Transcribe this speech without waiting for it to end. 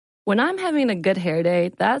When I'm having a good hair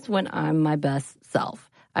day, that's when I'm my best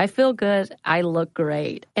self. I feel good, I look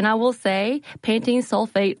great. And I will say, Pantene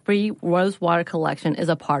Sulfate-Free Rose Water Collection is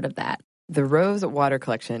a part of that. The Rose Water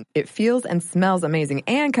Collection. It feels and smells amazing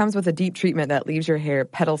and comes with a deep treatment that leaves your hair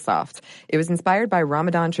petal soft. It was inspired by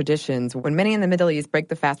Ramadan traditions when many in the Middle East break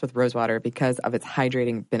the fast with rose water because of its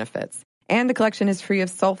hydrating benefits. And the collection is free of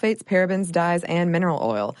sulfates, parabens, dyes, and mineral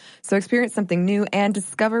oil. So experience something new and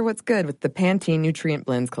discover what's good with the Pantene Nutrient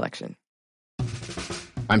Blends collection.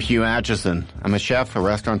 I'm Hugh Atchison. I'm a chef, a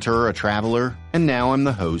restaurateur, a traveler, and now I'm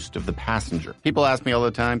the host of The Passenger. People ask me all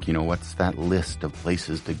the time, what's that list of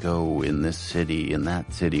places to go in this city, in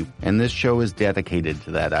that city? And this show is dedicated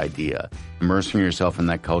to that idea. Immersing yourself in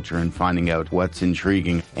that culture and finding out what's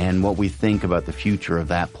intriguing and what we think about the future of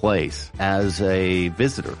that place as a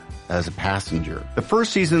visitor, as a passenger. The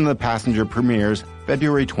first season of The Passenger premieres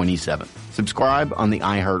February 27th. Subscribe on the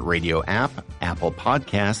iHeartRadio app, Apple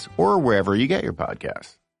Podcasts, or wherever you get your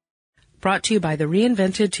podcasts. Brought to you by the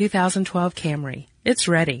reinvented 2012 Camry. It's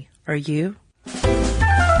ready. Are you?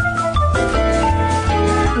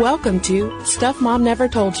 Welcome to Stuff Mom Never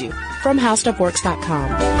Told You from HowStuffWorks.com.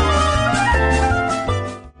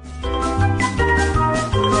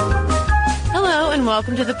 Hello and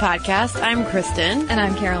welcome to the podcast. I'm Kristen. And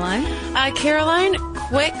I'm Caroline. Caroline,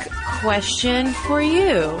 quick question for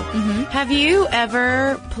you. Mm-hmm. Have you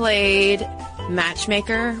ever played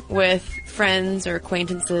Matchmaker with friends or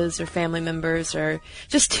acquaintances or family members or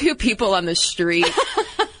just two people on the street?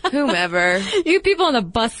 Whomever. You people on a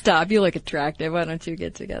bus stop, you look attractive. Why don't you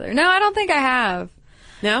get together? No, I don't think I have.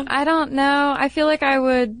 No? I don't know. I feel like I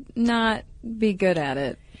would not be good at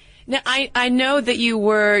it. Now, I know that you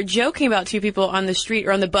were joking about two people on the street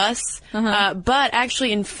or on the bus, but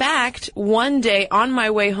actually, in fact, one day on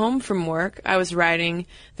my way home from work, I was riding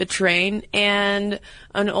the train, and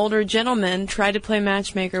an older gentleman tried to play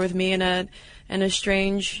matchmaker with me and a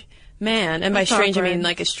strange man. And by strange, I mean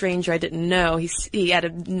like a stranger I didn't know. He had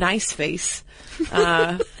a nice face.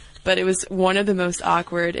 But it was one of the most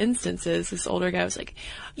awkward instances. This older guy was like,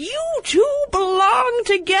 "You two belong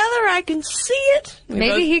together. I can see it."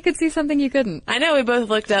 Maybe he could see something you couldn't. I know. We both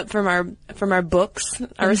looked up from our books,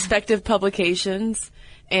 our respective publications,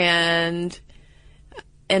 and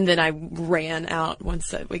then I ran out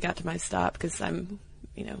once we got to my stop because I'm,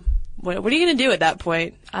 what are you going to do at that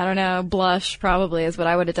point? I don't know. Blush probably is what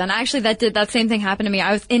I would have done. Actually, that same thing happened to me.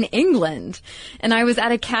 I was in England and I was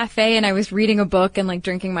at a cafe and I was reading a book and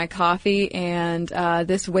drinking my coffee, and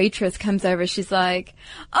this waitress comes over. She's like,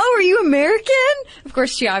 "Oh, are you American?" Of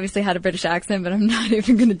course, she obviously had a British accent, but I'm not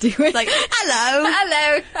even going to do it. Like,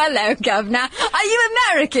 hello, governor. Are you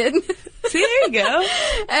American? See, there you go.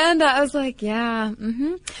 And I was like, yeah,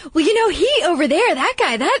 Well, he over there, that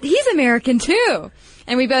guy, he's American too.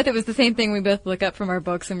 And it was the same thing. We both look up from our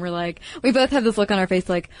books and we're like, we both have this look on our face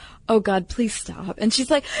like, "Oh God, please stop." And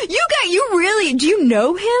she's like, do you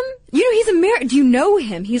know him? He's American. Do you know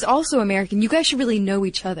him? He's also American. You guys should really know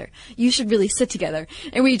each other. You should really sit together.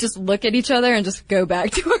 And we just look at each other and just go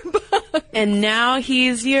back to our book. And now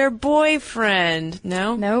he's your boyfriend.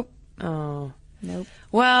 No? Nope. Oh. Nope.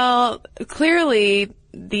 Well, clearly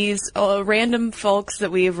these random folks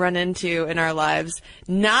that we've run into in our lives,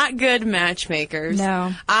 not good matchmakers.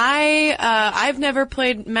 No. I've never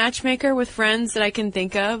played matchmaker with friends that I can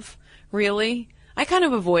think of, really. I kind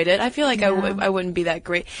of avoid it. I feel like I wouldn't be that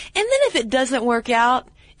great. And then if it doesn't work out,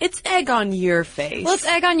 it's egg on your face. Well, it's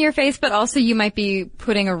egg on your face, but also you might be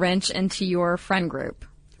putting a wrench into your friend group.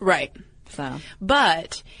 Right. So.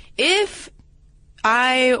 But if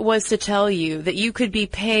I was to tell you that you could be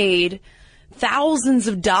paid thousands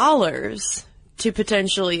of dollars to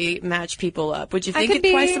potentially match people up, would you think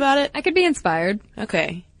twice about it? I could be inspired.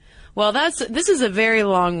 Okay. Well, this is a very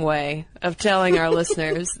long way of telling our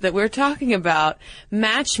listeners that we're talking about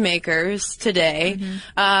matchmakers today.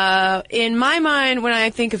 Mm-hmm. In my mind, when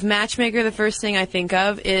I think of matchmaker, the first thing I think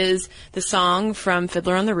of is the song from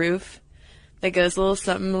Fiddler on the Roof that goes a little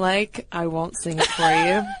something like, "I won't sing it for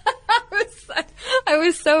you." I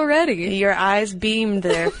was so ready. Your eyes beamed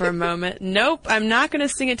there for a moment. Nope, I'm not going to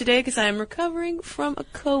sing it today because I am recovering from a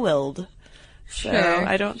cold. So Sure,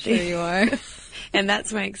 I don't think you are. And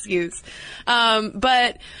that's my excuse.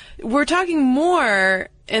 But we're talking more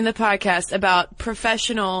in the podcast about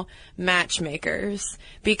professional matchmakers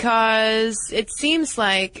because it seems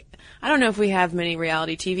like, I don't know if we have many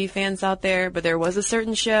reality TV fans out there, but there was a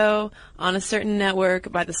certain show on a certain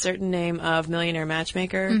network by the certain name of Millionaire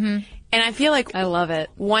Matchmaker. Mm-hmm. And I feel like I love it.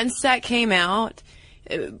 Once that came out,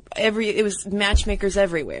 it was matchmakers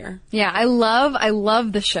everywhere. Yeah, I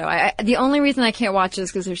love the show. The only reason I can't watch it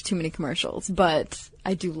is because there's too many commercials, but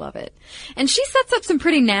I do love it. And she sets up some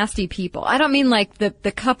pretty nasty people. I don't mean like the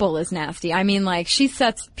couple is nasty. I mean like she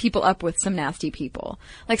sets people up with some nasty people.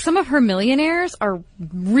 Like some of her millionaires are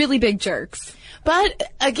really big jerks. But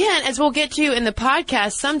again, as we'll get to in the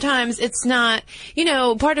podcast, sometimes it's not,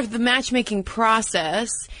 part of the matchmaking process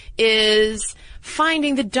is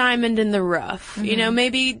finding the diamond in the rough. Mm-hmm.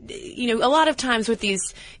 Maybe, a lot of times with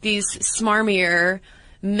these smarmier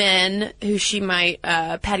men who she might,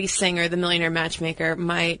 Patty Singer, the millionaire matchmaker,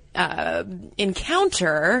 might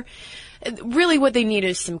encounter, really what they need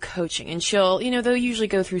is some coaching. And they'll usually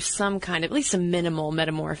go through some kind of, at least a minimal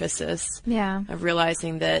metamorphosis. Yeah. Of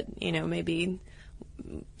realizing that, maybe...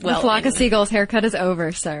 Well, the flock of seagulls haircut is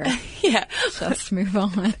over, sir. Yeah. Just move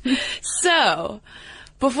on. So,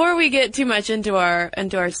 before we get too much into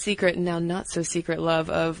our secret and now not so secret love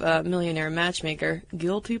of millionaire matchmaker,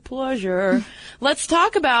 guilty pleasure, let's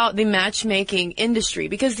talk about the matchmaking industry.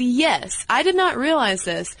 Because yes, I did not realize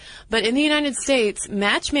this, but in the United States,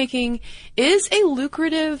 matchmaking is a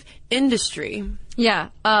lucrative industry. Yeah,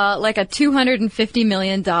 like a $250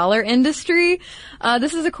 million industry.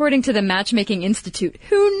 This is according to the Matchmaking Institute.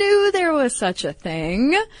 Who knew there was such a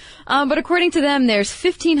thing? But according to them, there's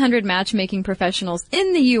 1,500 matchmaking professionals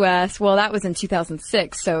in the U.S. Well, that was in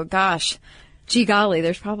 2006, so gosh, gee golly,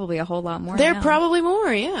 there's probably a whole lot more There now. probably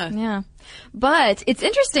more, yeah. Yeah. But it's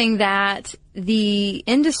interesting that the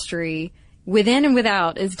industry, within and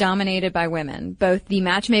without, is dominated by women, both the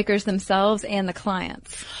matchmakers themselves and the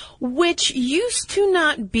clients. Which used to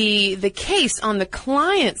not be the case on the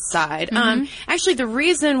client side. Actually, the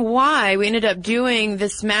reason why we ended up doing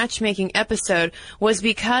this matchmaking episode was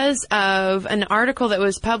because of an article that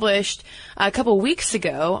was published a couple weeks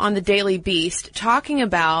ago on the Daily Beast talking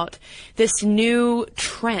about this new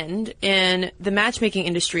trend in the matchmaking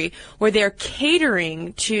industry where they're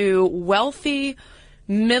catering to wealthy,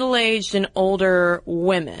 middle-aged and older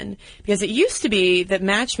women. Because it used to be that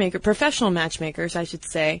professional matchmakers, I should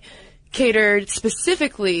say, catered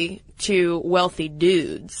specifically to wealthy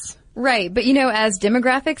dudes. Right, but as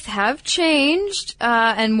demographics have changed,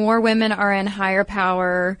 and more women are in higher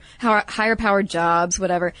power jobs,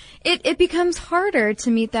 whatever, it becomes harder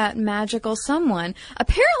to meet that magical someone.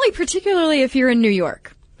 Apparently, particularly if you're in New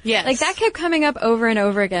York. Yes. Like that kept coming up over and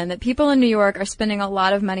over again, that people in New York are spending a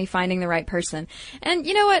lot of money finding the right person. And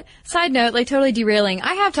you know what? Side note, like totally derailing.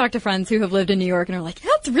 I have talked to friends who have lived in New York and are like, yeah,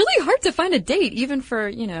 it's really hard to find a date, even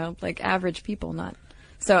for, like average people, not.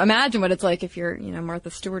 So imagine what it's like if you're, Martha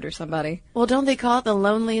Stewart or somebody. Well, don't they call it the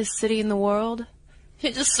loneliest city in the world?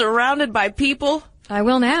 You're just surrounded by people. I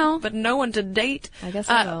will now. But no one to date. I guess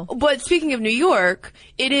I will. But speaking of New York,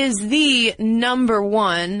 it is the number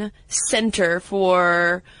one center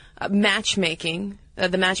for matchmaking,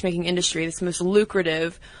 the matchmaking industry. It's the most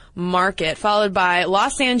lucrative market, followed by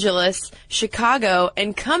Los Angeles, Chicago,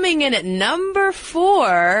 and coming in at number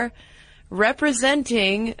 4,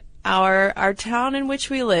 representing our town in which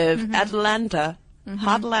we live, Atlanta.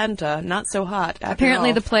 Hotlanta, not so hot.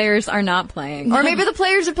 Apparently the players are not playing. Or maybe the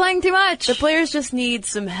players are playing too much. The players just need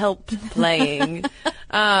some help playing.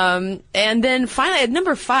 And then finally at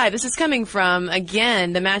number 5, this is coming from,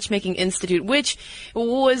 again, the Matchmaking Institute, which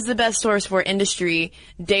was the best source for industry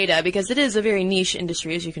data because it is a very niche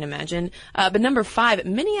industry, as you can imagine. But number 5,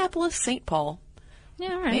 Minneapolis, St. Paul.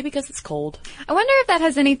 Yeah, all right. Maybe because it's cold. I wonder if that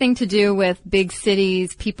has anything to do with big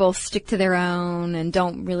cities, people stick to their own and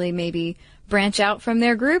don't really maybe branch out from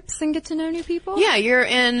their groups and get to know new people? Yeah, you're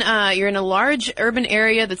in a large urban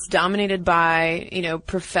area that's dominated by,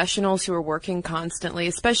 professionals who are working constantly,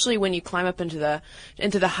 especially when you climb up into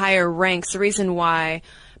the higher ranks. The reason why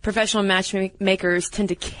professional matchmakers tend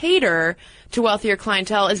to cater to wealthier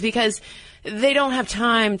clientele is because they don't have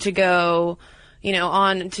time to go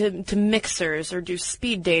on to mixers or do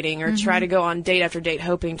speed dating or try to go on date after date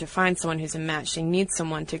hoping to find someone who's a match. They need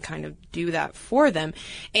someone to kind of do that for them.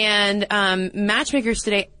 And matchmakers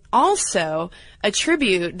today also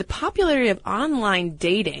attribute the popularity of online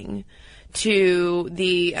dating to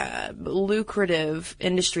the lucrative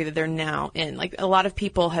industry that they're now in. Like a lot of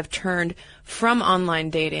people have turned from online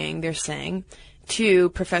dating, they're saying, to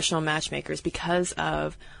professional matchmakers because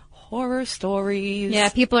of horror stories. Yeah,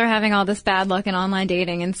 people are having all this bad luck in online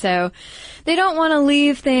dating, and so they don't want to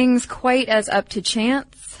leave things quite as up to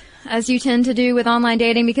chance as you tend to do with online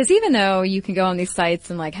dating, because even though you can go on these sites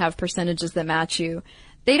and like have percentages that match you,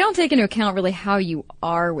 they don't take into account really how you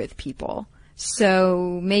are with people.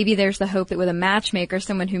 So maybe there's the hope that with a matchmaker,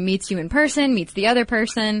 someone who meets you in person, meets the other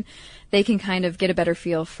person, they can kind of get a better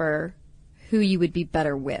feel for who you would be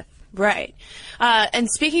better with. Right. And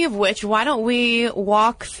speaking of which, why don't we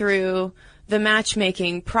walk through the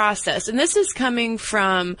matchmaking process? And this is coming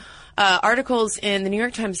from articles in the New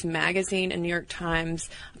York Times Magazine and New York Times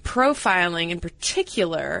profiling, in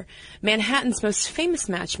particular, Manhattan's most famous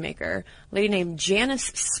matchmaker, a lady named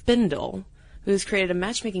Janice Spindle, who's created a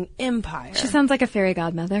matchmaking empire. She sounds like a fairy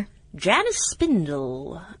godmother. Janice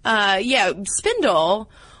Spindle. Spindle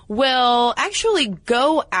will actually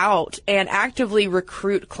go out and actively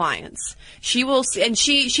recruit clients. She will, and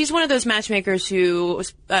she's one of those matchmakers who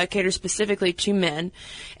caters specifically to men.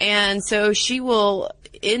 And so she will,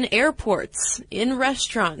 in airports, in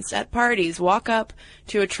restaurants, at parties, walk up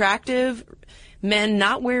to attractive men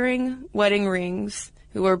not wearing wedding rings,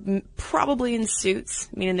 who are probably in suits,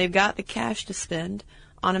 meaning they've got the cash to spend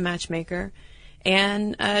on a matchmaker.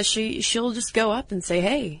 And she'll just go up and say,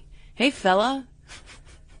 hey fella,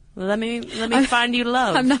 let me find you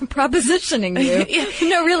love. I'm not propositioning you. Yeah.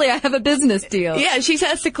 No, really, I have a business deal. Yeah, she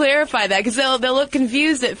has to clarify that because they'll look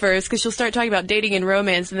confused at first because she'll start talking about dating and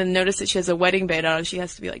romance and then notice that she has a wedding band on and she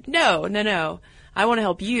has to be like, no. I want to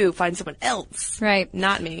help you find someone else. Right.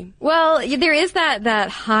 Not me. Well, there is that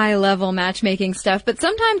high-level matchmaking stuff, but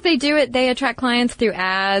sometimes they attract clients through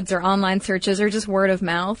ads or online searches or just word of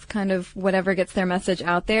mouth, kind of whatever gets their message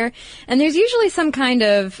out there. And there's usually some kind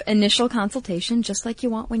of initial consultation, just like you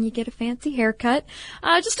want when you get a fancy haircut,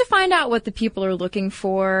 just to find out what the people are looking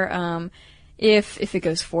for. If it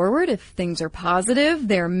goes forward, if things are positive,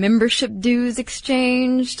 their membership dues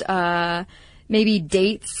exchanged, maybe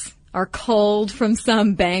dates are culled from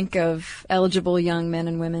some bank of eligible young men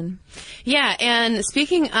and women. Yeah, and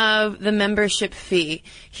speaking of the membership fee,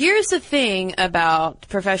 here's the thing about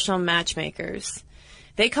professional matchmakers.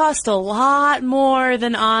 They cost a lot more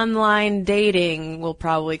than online dating will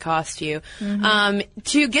probably cost you. Mm-hmm.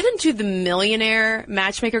 To get into the Millionaire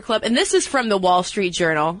Matchmaker Club, and this is from the Wall Street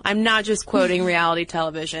Journal. I'm not just quoting reality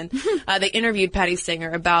television. They interviewed Patty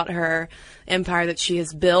Singer about her empire that she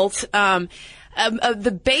has built.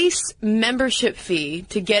 The base membership fee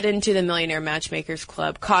to get into the Millionaire Matchmakers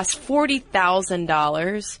Club costs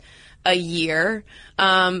 $40,000 a year,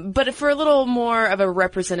 but for a little more of a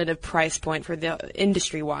representative price point for the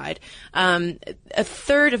industry-wide. A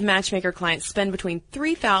third of matchmaker clients spend between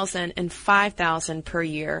 $3,000 and $5,000 per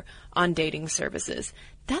year on dating services.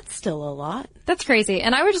 That's still a lot. That's crazy.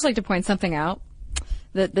 And I would just like to point something out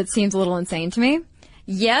that seems a little insane to me.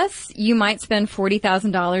 Yes, you might spend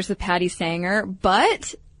 $40,000 with Patty Sanger,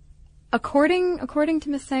 but according to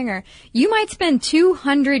Miss Sanger, you might spend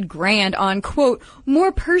 $200,000 on, quote,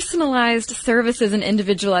 more personalized services and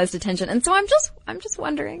individualized attention. And so I'm just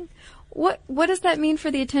wondering, what does that mean for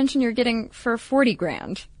the attention you're getting for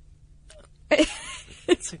 $40,000?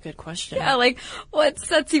 That's a good question. Yeah, like, what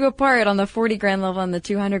sets you apart on the $40,000 level and the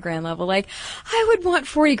 $200,000 level? Like, I would want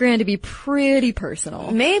 $40,000 to be pretty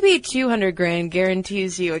personal. Maybe $200,000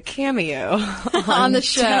 guarantees you a cameo on the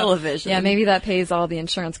show. Television. Yeah, maybe that pays all the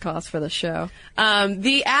insurance costs for the show.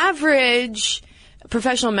 The average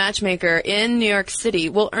professional matchmaker in New York City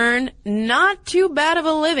will earn not too bad of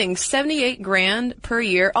a living, $78,000 per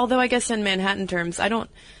year. Although I guess in Manhattan terms,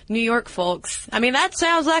 New York folks, I mean, that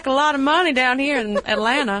sounds like a lot of money down here in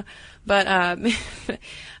Atlanta, but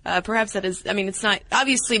perhaps that is, I mean, it's not,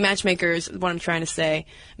 obviously matchmakers, what I'm trying to say,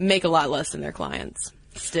 make a lot less than their clients.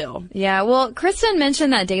 Still. Yeah, well, Kristen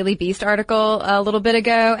mentioned that Daily Beast article a little bit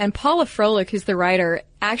ago, and Paula Froelich, who's the writer,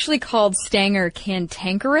 actually called Stanger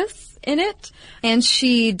cantankerous in it, and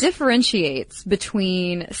she differentiates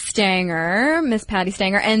between Stanger, Miss Patty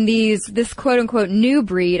Stanger, and this quote-unquote new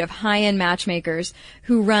breed of high-end matchmakers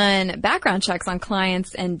who run background checks on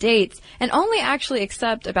clients and dates and only actually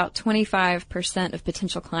accept about 25% of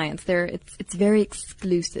potential clients. It's very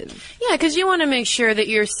exclusive. Yeah, because you want to make sure that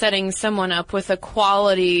you're setting someone up with a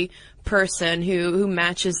quality person who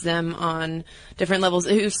matches them on different levels,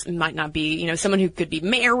 who might not be, someone who could be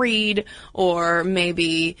married, or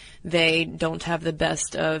maybe they don't have the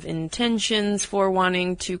best of intentions for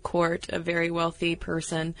wanting to court a very wealthy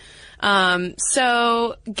person.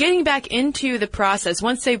 So getting back into the process,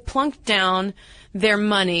 once they've plunked down their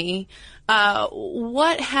money,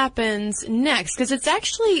 what happens next? Because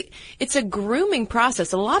it's a grooming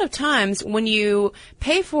process. A lot of times when you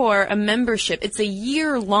pay for a membership, it's a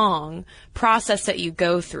year-long process that you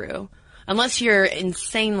go through. Unless you're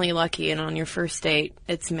insanely lucky and on your first date,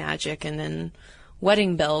 it's magic, and then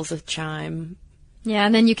wedding bells chime. Yeah,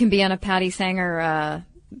 and then you can be on a Patty Sanger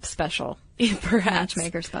special. Perhaps.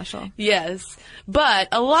 Matchmaker special. Yes. But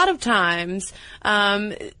a lot of times,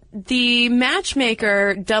 the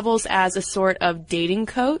matchmaker doubles as a sort of dating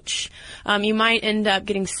coach. You might end up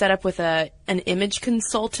getting set up with an image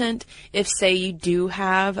consultant if, say, you do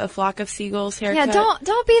have a flock of seagulls haircut. Yeah,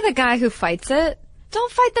 don't be the guy who fights it.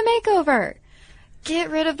 Don't fight the makeover. Get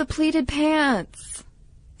rid of the pleated pants.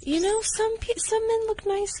 Some men look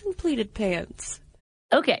nice in pleated pants.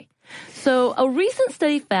 Okay. So a recent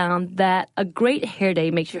study found that a great hair day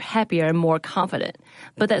makes you happier and more confident.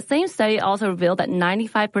 But that same study also revealed that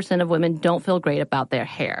 95% of women don't feel great about their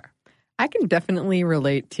hair. I can definitely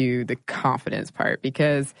relate to the confidence part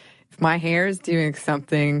because if my hair is doing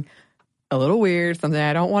something a little weird, something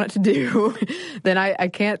I don't want it to do, then I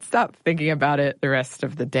can't stop thinking about it the rest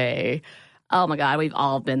of the day. Oh my God, we've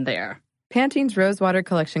all been there. Pantene's Rosewater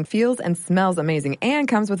collection feels and smells amazing and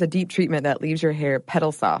comes with a deep treatment that leaves your hair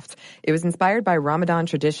petal soft. It was inspired by Ramadan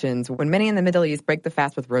traditions when many in the Middle East break the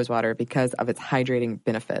fast with rosewater because of its hydrating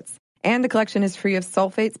benefits. And the collection is free of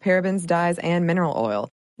sulfates, parabens, dyes, and mineral oil.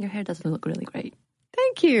 Your hair does look really great.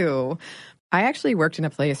 Thank you. I actually worked in a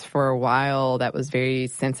place for a while that was very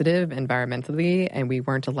sensitive environmentally, and we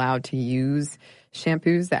weren't allowed to use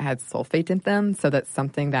shampoos that had sulfate in them, so that's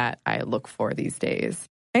something that I look for these days.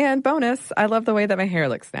 And bonus, I love the way that my hair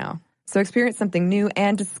looks now. So experience something new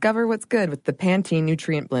and discover what's good with the Pantene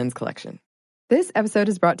Nutrient Blends collection. This episode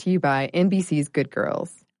is brought to you by NBC's Good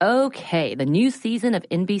Girls. Okay, the new season of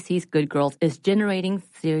NBC's Good Girls is generating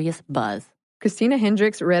serious buzz. Christina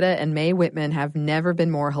Hendricks, Retta, and Mae Whitman have never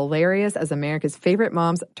been more hilarious as America's favorite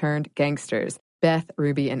moms turned gangsters, Beth,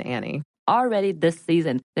 Ruby, and Annie. Already this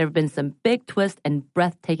season, there have been some big twists and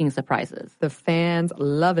breathtaking surprises. The fans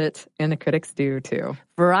love it, and the critics do, too.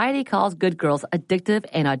 Variety calls Good Girls addictive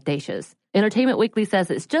and audacious. Entertainment Weekly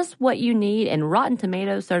says it's just what you need, and Rotten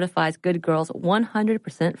Tomatoes certifies Good Girls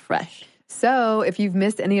 100% fresh. So, if you've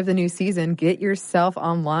missed any of the new season, get yourself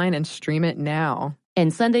online and stream it now.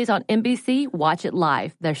 And Sundays on NBC, watch it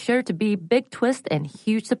live. There's sure to be big twists and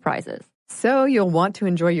huge surprises. So you'll want to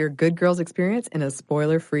enjoy your Good Girls experience in a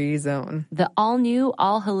spoiler-free zone. The all-new,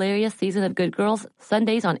 all-hilarious season of Good Girls,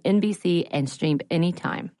 Sundays on NBC, and streamed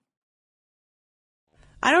anytime.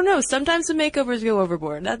 I don't know. Sometimes the makeovers go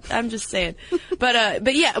overboard. I'm just saying. But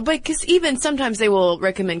because even sometimes they will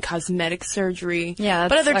recommend cosmetic surgery. Yeah.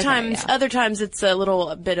 But other times it's a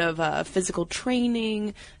little bit of physical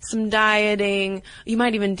training, some dieting. You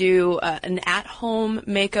might even do an at-home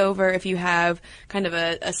makeover if you have kind of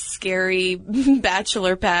a scary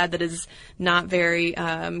bachelor pad that is not very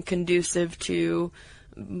conducive to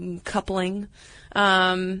coupling.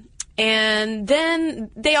 And then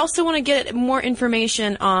they also want to get more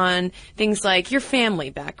information on things like your family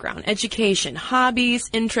background, education, hobbies,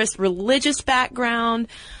 interests, religious background,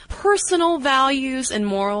 personal values and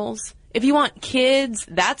morals. If you want kids,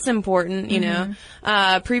 that's important,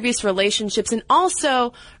 previous relationships, and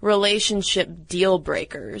also relationship deal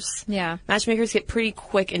breakers. Yeah. Matchmakers get pretty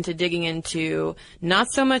quick into digging into not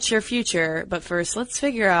so much your future, but first let's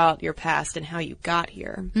figure out your past and how you got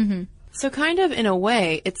here. Mm-hmm. So kind of in a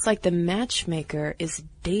way, it's like the matchmaker is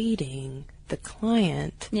dating the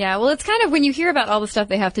client. Yeah, well, it's kind of when you hear about all the stuff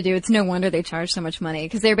they have to do, it's no wonder they charge so much money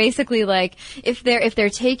because they're basically like if they're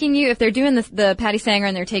taking you, if they're doing the Patty Sanger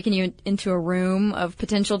and they're taking you into a room of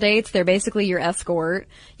potential dates, they're basically your escort.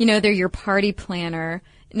 They're your party planner.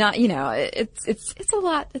 Not, it's a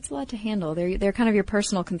lot to handle. They're kind of your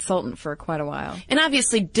personal consultant for quite a while. And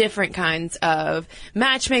obviously different kinds of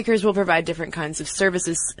matchmakers will provide different kinds of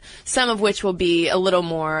services, some of which will be a little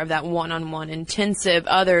more of that one-on-one intensive.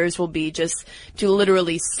 Others will be just to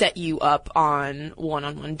literally set you up on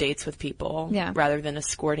one-on-one dates with people. Yeah. Rather than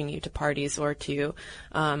escorting you to parties or to,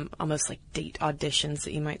 almost like date auditions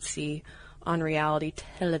that you might see on reality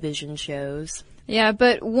television shows. Yeah,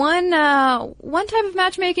 but one type of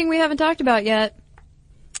matchmaking we haven't talked about yet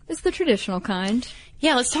is the traditional kind.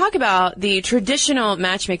 Yeah, let's talk about the traditional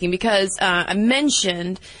matchmaking because I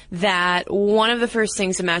mentioned that one of the first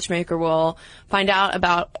things a matchmaker will find out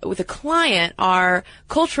about with a client are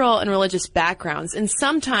cultural and religious backgrounds. And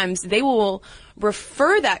sometimes they will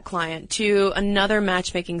refer that client to another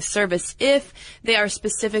matchmaking service if they are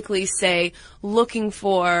specifically, say, looking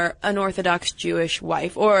for an Orthodox Jewish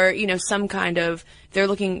wife or, some kind of, they're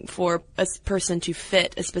looking for a person to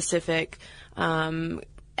fit a specific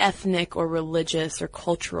ethnic or religious or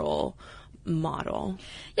cultural model.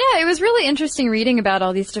 Yeah, it was really interesting reading about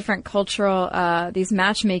all these different cultural, these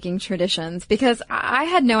matchmaking traditions because I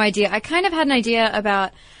had no idea. I kind of had an idea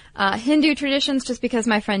about Hindu traditions just because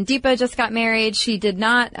my friend Deepa just got married. She did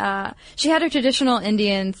not, she had a traditional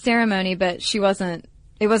Indian ceremony, but it wasn't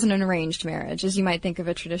an arranged marriage, as you might think of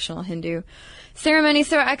a traditional Hindu ceremony.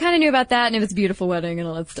 So I kind of knew about that, and it was a beautiful wedding and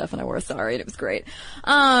all that stuff, and I wore a sari, and it was great.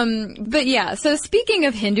 But yeah, so speaking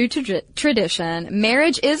of Hindu tradition,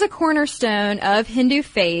 marriage is a cornerstone of Hindu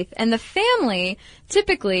faith, and the family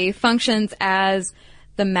typically functions as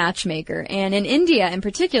the matchmaker. And in India in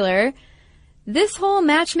particular, this whole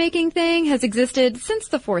matchmaking thing has existed since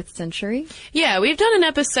the 4th century. Yeah, we've done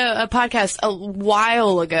a podcast a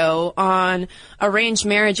while ago on arranged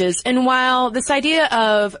marriages, and while this idea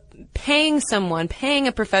of paying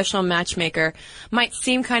a professional matchmaker might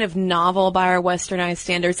seem kind of novel by our westernized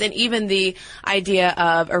standards, and even the idea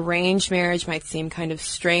of arranged marriage might seem kind of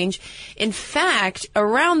strange. In fact,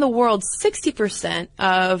 around the world, 60%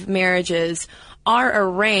 of marriages are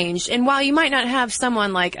arranged. And while you might not have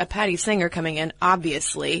someone like a Patti Singer coming in,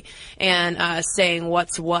 obviously, and saying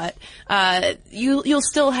what's what, you'll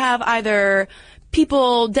still have either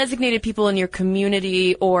designated people in your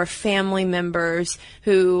community or family members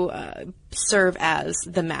who serve as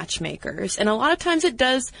the matchmakers. And a lot of times it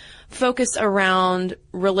does focus around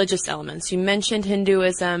religious elements. You mentioned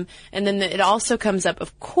Hinduism, and then it also comes up,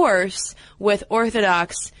 of course, with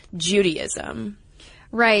Orthodox Judaism.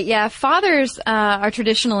 Right, yeah. Fathers are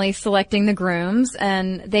traditionally selecting the grooms,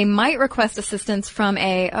 and they might request assistance from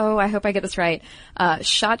I hope I get this right,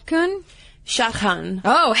 shotgun? Shotgun.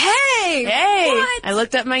 Oh, hey! Hey! What? I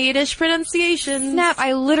looked up my Yiddish pronunciations. Snap,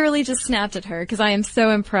 I literally just snapped at her because I am so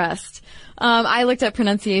impressed. I looked up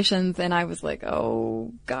pronunciations and I was like,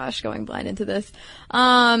 oh gosh, going blind into this.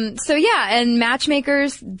 So yeah, and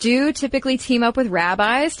matchmakers do typically team up with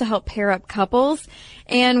rabbis to help pair up couples.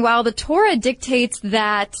 And while the Torah dictates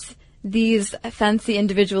that these fancy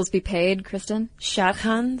individuals be paid, Kristen?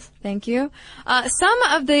 Shadchans. Thank you. Some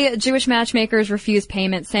of the Jewish matchmakers refuse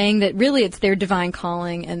payment, saying that really it's their divine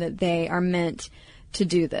calling and that they are meant to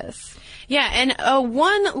do this. Yeah, and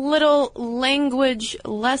one little language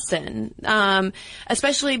lesson,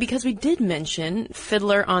 especially because we did mention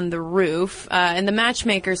Fiddler on the Roof, and the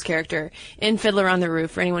matchmaker's character in Fiddler on the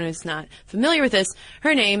Roof. For anyone who's not familiar with this,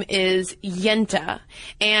 her name is Yenta.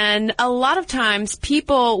 And a lot of times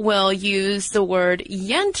people will use the word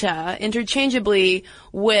Yenta interchangeably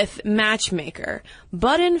with matchmaker.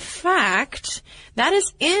 But in fact, that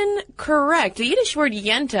is incorrect. The Yiddish word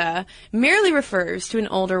Yenta merely refers to an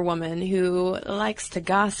older woman who likes to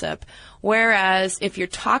gossip, whereas if you're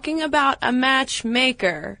talking about a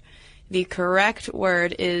matchmaker, the correct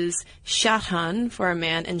word is shadchan for a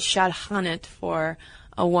man and shadchanet for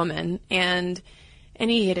a woman. And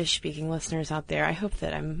any Yiddish-speaking listeners out there, I hope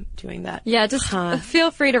that I'm doing that. Yeah, just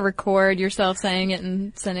feel free to record yourself saying it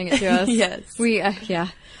and sending it to us. Yes. Yeah.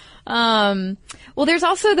 Well, there's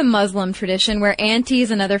also the Muslim tradition where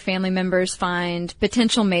aunties and other family members find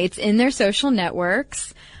potential mates in their social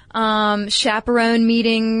networks. Chaperone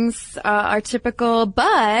meetings are typical,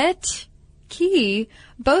 but key,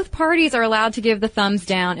 both parties are allowed to give the thumbs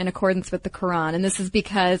down in accordance with the Quran. And this is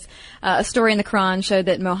because a story in the Quran showed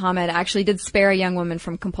that Muhammad actually did spare a young woman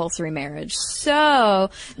from compulsory marriage. So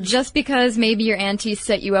just because maybe your auntie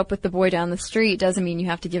set you up with the boy down the street doesn't mean you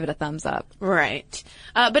have to give it a thumbs up. Right.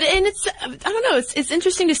 But it's, I don't know, it's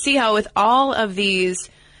interesting to see how with all of these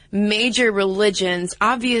major religions,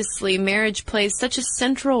 obviously marriage plays such a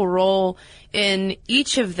central role in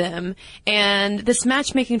each of them, and this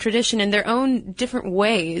matchmaking tradition in their own different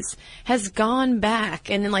ways has gone back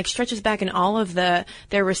and then stretches back in all of their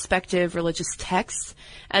respective religious texts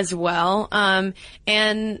as well.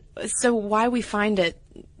 And so why we find it,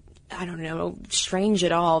 I don't know, strange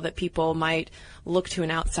at all that people might look to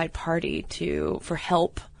an outside party for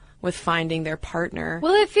help with finding their partner.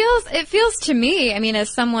 Well, it feels to me, I mean,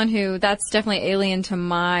 as someone who that's definitely alien to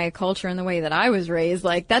my culture and the way that I was raised,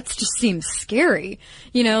 that just seems scary.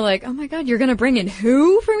 You know, oh my God, you're gonna bring in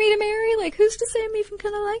who for me to marry? Who's to say I'm even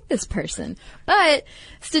gonna like this person? But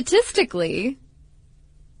statistically,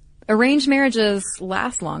 arranged marriages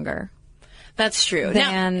last longer. That's true.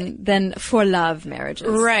 Than for love marriages.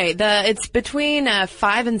 Right. It's between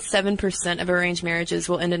 5 and 7% of arranged marriages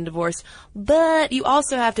will end in divorce. But you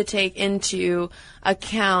also have to take into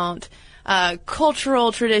account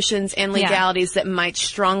cultural traditions and legalities that might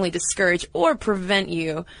strongly discourage or prevent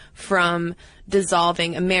you from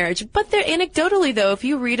dissolving a marriage. But anecdotally, though, if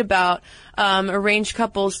you read about arranged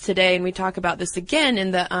couples today, and we talk about this again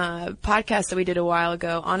in the podcast that we did a while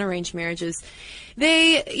ago on arranged marriages,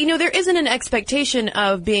 there isn't an expectation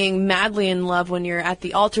of being madly in love when you're at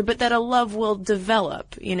the altar, but that a love will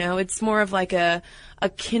develop. It's more of a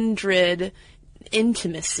kindred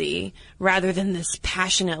intimacy rather than this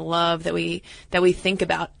passionate love that we think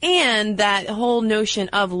about. And that whole notion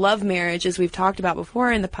of love marriage, as we've talked about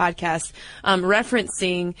before in the podcast,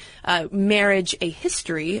 referencing Marriage, a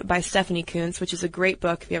History by Stephanie Kuntz, which is a great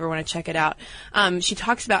book if you ever want to check it out. She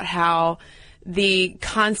talks about how the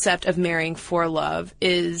concept of marrying for love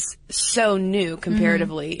is so new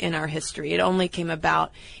comparatively in our history. It only came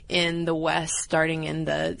about in the West starting in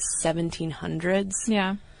the 1700s.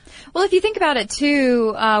 Yeah. Well, if you think about it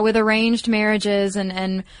too, with arranged marriages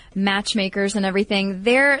and matchmakers and everything,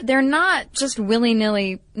 they're not just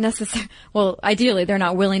willy-nilly well, ideally they're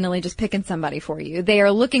not willy-nilly just picking somebody for you. They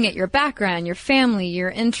are looking at your background, your family, your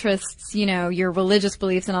interests, your religious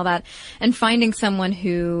beliefs and all that, and finding someone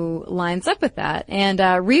who lines up with that. And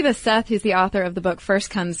Reva Seth, who's the author of the book First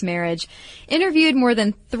Comes Marriage, interviewed more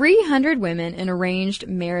than 300 women in arranged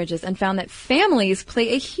marriages and found that families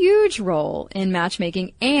play a huge role in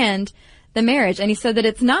matchmaking and the marriage. And he said that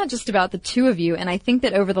it's not just about the two of you, and I think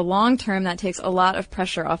that over the long term that takes a lot of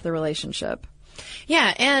pressure off the relationship.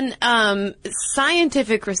 Yeah, and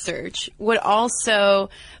scientific research would also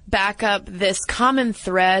back up this common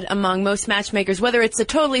thread among most matchmakers, whether it's a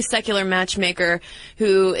totally secular matchmaker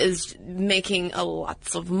who is making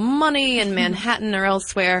lots of money in Manhattan or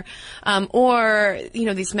elsewhere, or,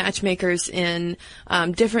 these matchmakers in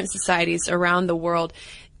different societies around the world.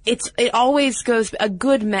 A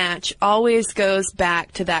good match always goes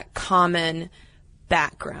back to that common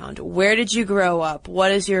background. Where did you grow up?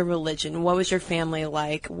 What is your religion? What was your family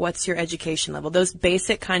like? What's your education level? Those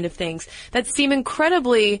basic kind of things that seem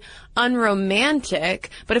incredibly unromantic,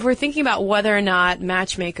 but if we're thinking about whether or not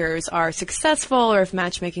matchmakers are successful or if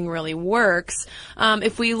matchmaking really works,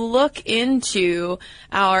 if we look into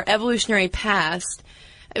our evolutionary past,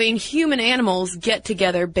 human animals get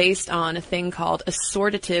together based on a thing called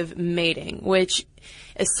assortative mating, which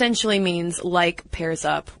essentially means like pairs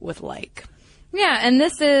up with like. Yeah, and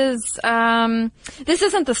this isn't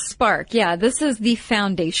the spark. Yeah, this is the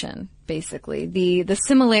foundation, basically. The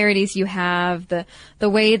similarities you have, the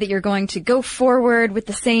way that you're going to go forward with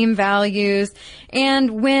the same values.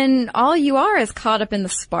 And when all you are is caught up in the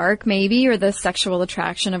spark, maybe, or the sexual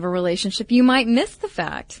attraction of a relationship, you might miss the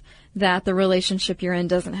fact that the relationship you're in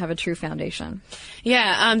doesn't have a true foundation.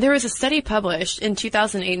 Yeah, there was a study published in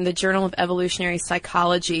 2008 in the Journal of Evolutionary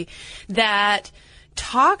Psychology that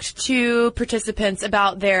talked to participants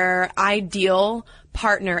about their ideal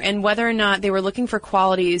partner and whether or not they were looking for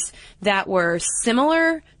qualities that were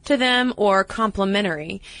similar to them or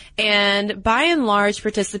complementary. And by and large,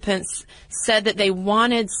 participants said that they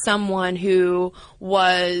wanted someone who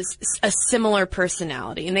was a similar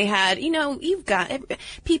personality. And they had,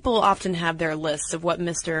 people often have their lists of what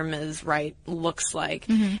Mr. or Ms. Right looks like.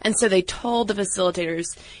 Mm-hmm. And so they told the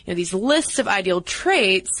facilitators, these lists of ideal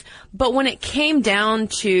traits, but when it came down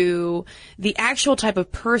to the actual type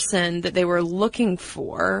of person that they were looking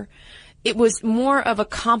for, it was more of a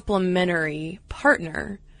complementary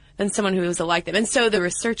partner than someone who was like them. And so the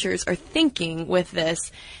researchers are thinking with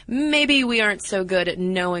this, maybe we aren't so good at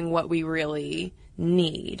knowing what we really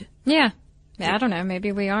need. Yeah, I don't know.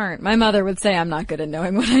 Maybe we aren't. My mother would say I'm not good at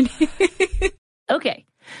knowing what I need. Okay.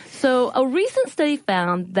 So a recent study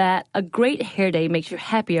found that a great hair day makes you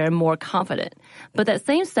happier and more confident. But that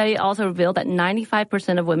same study also revealed that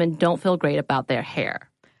 95% of women don't feel great about their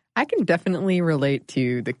hair. I can definitely relate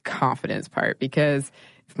to the confidence part because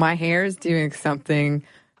if my hair is doing something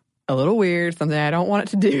a little weird, something I don't want it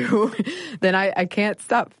to do, then I can't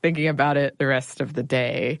stop thinking about it the rest of the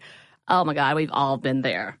day. Oh my God, we've all been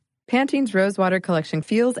there. Pantene's Rosewater collection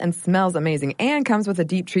feels and smells amazing and comes with a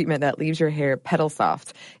deep treatment that leaves your hair petal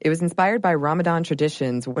soft. It was inspired by Ramadan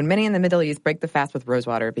traditions when many in the Middle East break the fast with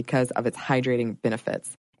rosewater because of its hydrating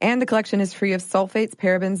benefits. And the collection is free of sulfates,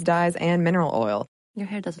 parabens, dyes, and mineral oil. Your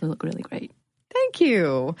hair does look really great. Thank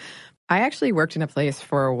you. I actually worked in a place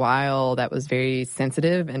for a while that was very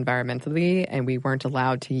sensitive environmentally, and we weren't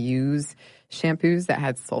allowed to use shampoos that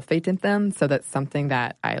had sulfate in them, so that's something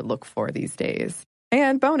that I look for these days.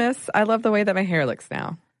 And bonus, I love the way that my hair looks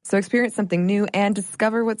now. So experience something new and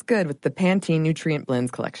discover what's good with the Pantene Nutrient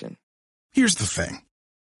Blends collection. Here's the thing.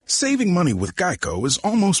 Saving money with Geico is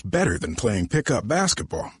almost better than playing pickup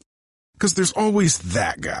basketball. Because there's always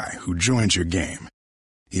that guy who joins your game.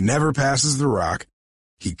 He never passes the rock,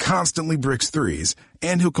 he constantly bricks threes,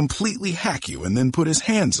 and he'll completely hack you and then put his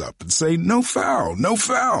hands up and say, "No foul, no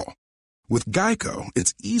foul." With Geico,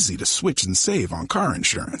 it's easy to switch and save on car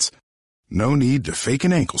insurance. No need to fake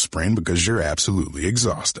an ankle sprain because you're absolutely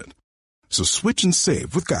exhausted. So switch and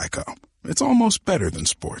save with Geico. It's almost better than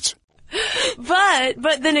sports.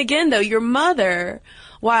 But then again, though, your mother,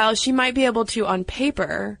 while she might be able to, on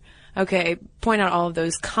paper, point out all of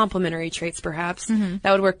those complementary traits, perhaps,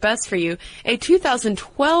 that would work best for you. A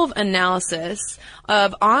 2012 analysis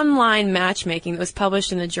of online matchmaking that was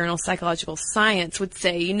published in the journal Psychological Science would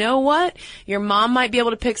say, you know what? Your mom might be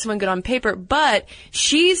able to pick someone good on paper, but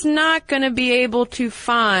she's not going to be able to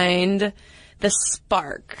find the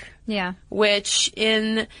spark. Yeah. Which,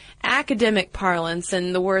 in academic parlance,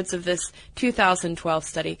 in the words of this 2012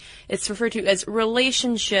 study, it's referred to as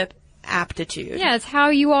relationship aptitude. Yeah, it's how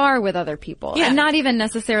you are with other people. Yeah. And not even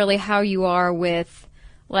necessarily how you are with,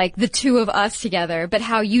 like, the two of us together, but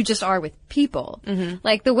how you just are with people. Mm-hmm.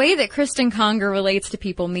 Like, the way that Kristen Conger relates to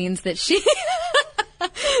people means that she...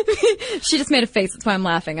 She just made a face. That's why I'm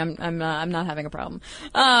laughing. I'm not having a problem.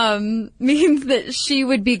 Means that she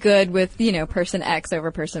would be good with, person X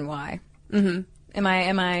over person Y. Mm-hmm.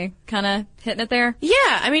 Am I kind of hitting it there? Yeah.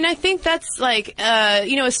 I mean, I think that's like,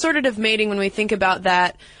 assortative mating when we think about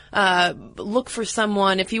that. Look for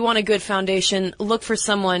someone, if you want a good foundation, look for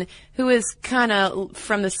someone who is kind of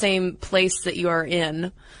from the same place that you are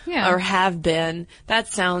in. Yeah. Or have been. That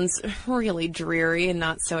sounds really dreary and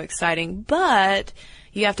not so exciting, but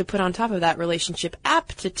you have to put on top of that relationship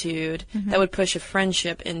aptitude that would push a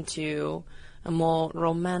friendship into a more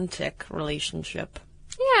romantic relationship.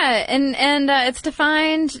 Yeah, and it's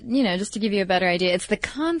defined, just to give you a better idea, it's the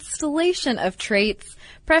constellation of traits,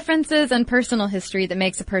 preferences, and personal history that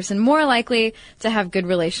makes a person more likely to have good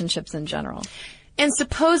relationships in general. And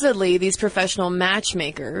supposedly, these professional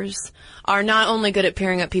matchmakers are not only good at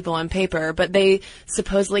pairing up people on paper, but they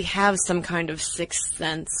supposedly have some kind of sixth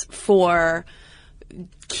sense for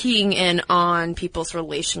keying in on people's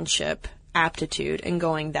relationship aptitude and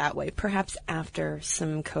going that way, perhaps after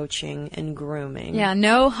some coaching and grooming. Yeah,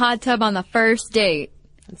 no hot tub on the first date.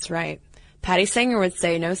 That's right. Patty Singer would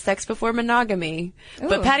say no sex before monogamy. Ooh.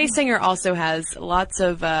 But Patty Singer also has lots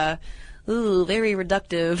of very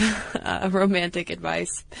reductive romantic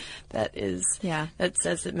advice that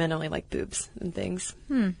says that men only like boobs and things.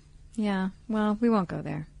 Yeah, well, we won't go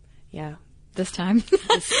there. Yeah. This time.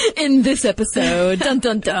 In this episode. Dun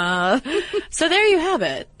dun dun. So there you have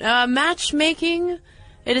it. Matchmaking.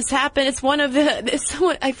 It has happened. It's one of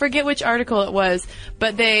I forget which article it was,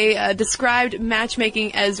 but they described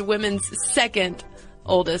matchmaking as women's second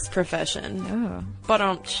oldest profession.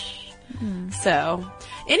 Oh. So,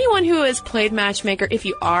 anyone who has played matchmaker, if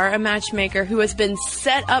you are a matchmaker who has been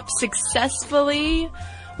set up successfully,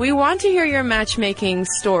 we want to hear your matchmaking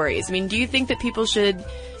stories. I mean, do you think that people should,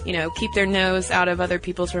 keep their nose out of other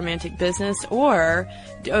people's romantic business? Or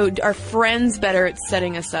are friends better at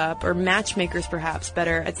setting us up, or matchmakers perhaps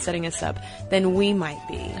better at setting us up than we might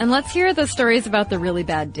be? And let's hear the stories about the really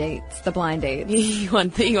bad dates, the blind dates. You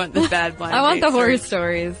want the bad blind dates. I want the horror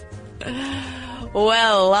stories.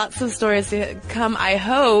 Well, lots of stories to come, I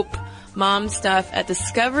hope. Momstuff at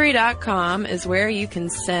discovery.com is where you can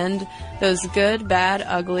send those good, bad,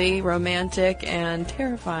 ugly, romantic, and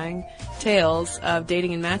terrifying tales of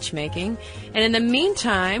dating and matchmaking. And in the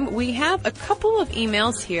meantime, we have a couple of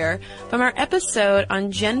emails here from our episode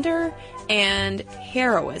on gender and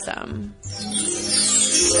heroism.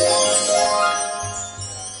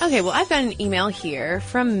 Okay, well, I've got an email here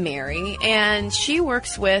from Mary, and she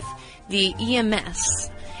works with the EMS.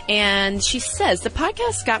 And she says, the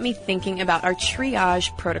podcast got me thinking about our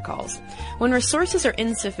triage protocols. When resources are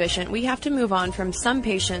insufficient, we have to move on from some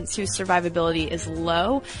patients whose survivability is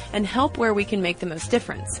low and help where we can make the most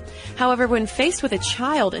difference. However, when faced with a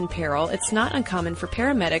child in peril, it's not uncommon for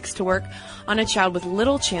paramedics to work on a child with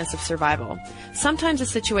little chance of survival. Sometimes a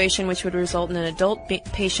situation which would result in an adult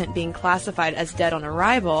patient being classified as dead on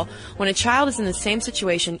arrival, when a child is in the same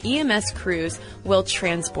situation, EMS crews will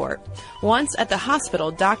transport. Once at the hospital,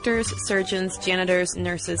 doctors, surgeons, janitors,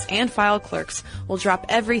 nurses, and file clerks will drop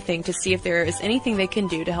everything to see if there is anything they can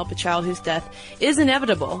do to help a child whose death is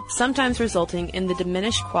inevitable, sometimes resulting in the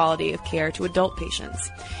diminished quality of care to adult patients.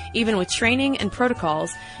 Even with training and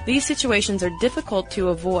protocols, these situations are difficult to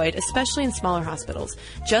avoid, especially in smaller hospitals.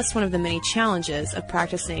 Just one of the many challenges of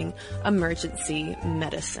practicing emergency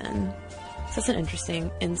medicine. So that's an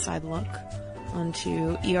interesting inside look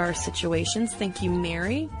onto ER situations. Thank you,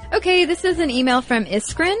 Mary. Okay, this is an email from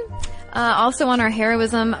Iskrin, also on our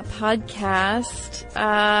Heroism podcast.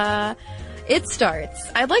 It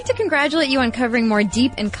starts, I'd like to congratulate you on covering more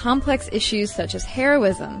deep and complex issues such as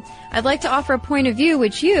heroism. I'd like to offer a point of view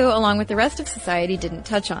which you, along with the rest of society, didn't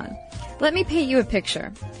touch on. Let me paint you a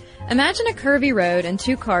picture. Imagine a curvy road and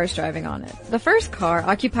two cars driving on it. The first car,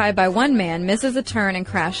 occupied by one man, misses a turn and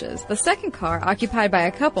crashes. The second car, occupied by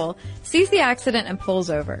a couple, sees the accident and pulls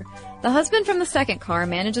over. The husband from the second car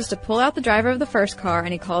manages to pull out the driver of the first car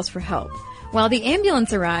and he calls for help. While the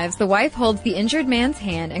ambulance arrives, the wife holds the injured man's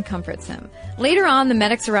hand and comforts him. Later on, the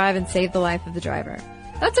medics arrive and save the life of the driver.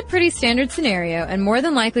 That's a pretty standard scenario, and more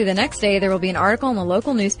than likely the next day there will be an article in the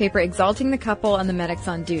local newspaper exalting the couple and the medics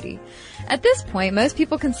on duty. At this point, most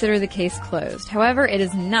people consider the case closed. However, it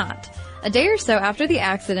is not. A day or so after the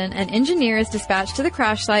accident, an engineer is dispatched to the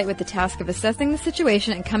crash site with the task of assessing the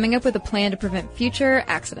situation and coming up with a plan to prevent future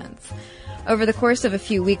accidents. Over the course of a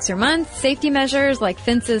few weeks or months, safety measures like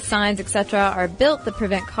fences, signs, etc. are built that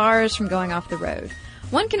prevent cars from going off the road.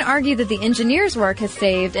 One can argue that the engineers' work has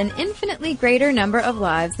saved an infinitely greater number of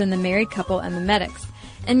lives than the married couple and the medics.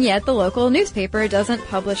 And yet the local newspaper doesn't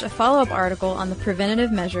publish a follow-up article on the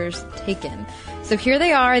preventative measures taken. So here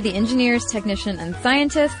they are, the engineers, technicians, and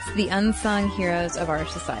scientists, the unsung heroes of our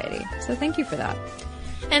society. So thank you for that.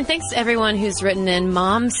 And thanks to everyone who's written in.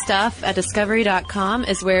 momstuff@discovery.com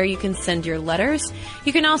is where you can send your letters.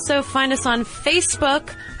 You can also find us on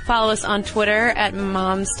Facebook, follow us on Twitter at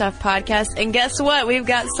momstuffpodcast. And guess what? We've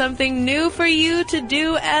got something new for you to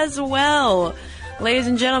do as well. Ladies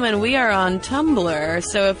and gentlemen, we are on Tumblr,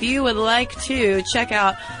 so if you would like to check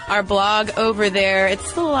out our blog over there,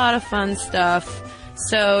 it's a lot of fun stuff.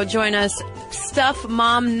 So join us.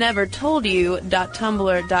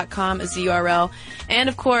 StuffMomNeverToldYou.tumblr.com is the URL. And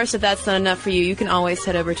of course, if that's not enough for you, you can always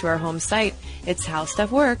head over to our home site. It's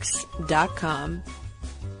HowStuffWorks.com.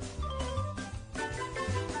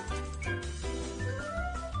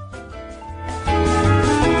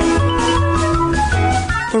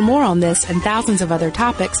 For more on this and thousands of other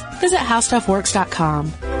topics, visit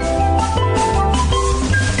HowStuffWorks.com.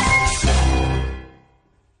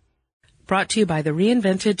 Brought to you by the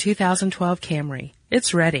reinvented 2012 Camry.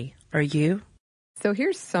 It's ready. Are you? So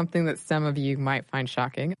here's something that some of you might find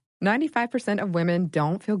shocking. 95% of women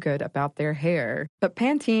don't feel good about their hair. But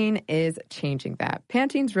Pantene is changing that.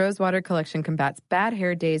 Pantene's Rosewater collection combats bad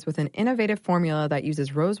hair days with an innovative formula that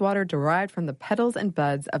uses rosewater derived from the petals and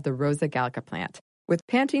buds of the Rosa gallica plant. With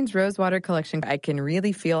Pantene's Rosewater collection, I can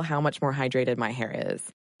really feel how much more hydrated my hair is.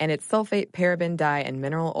 And it's sulfate, paraben, dye, and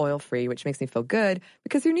mineral oil free, which makes me feel good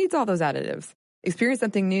because who needs all those additives? Experience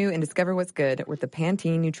something new and discover what's good with the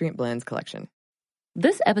Pantene Nutrient Blends collection.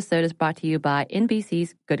 This episode is brought to you by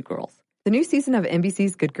NBC's Good Girls. The new season of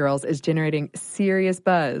NBC's Good Girls is generating serious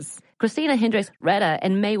buzz. Christina Hendricks, Retta,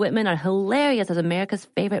 and Mae Whitman are hilarious as America's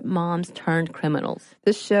favorite moms turned criminals.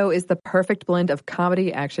 This show is the perfect blend of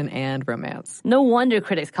comedy, action, and romance. No wonder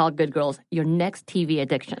critics call Good Girls your next TV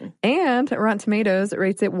addiction. And Rotten Tomatoes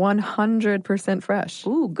rates it 100% fresh.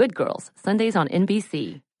 Ooh, Good Girls, Sundays on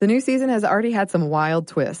NBC. The new season has already had some wild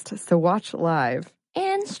twists, so watch live.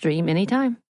 And stream anytime.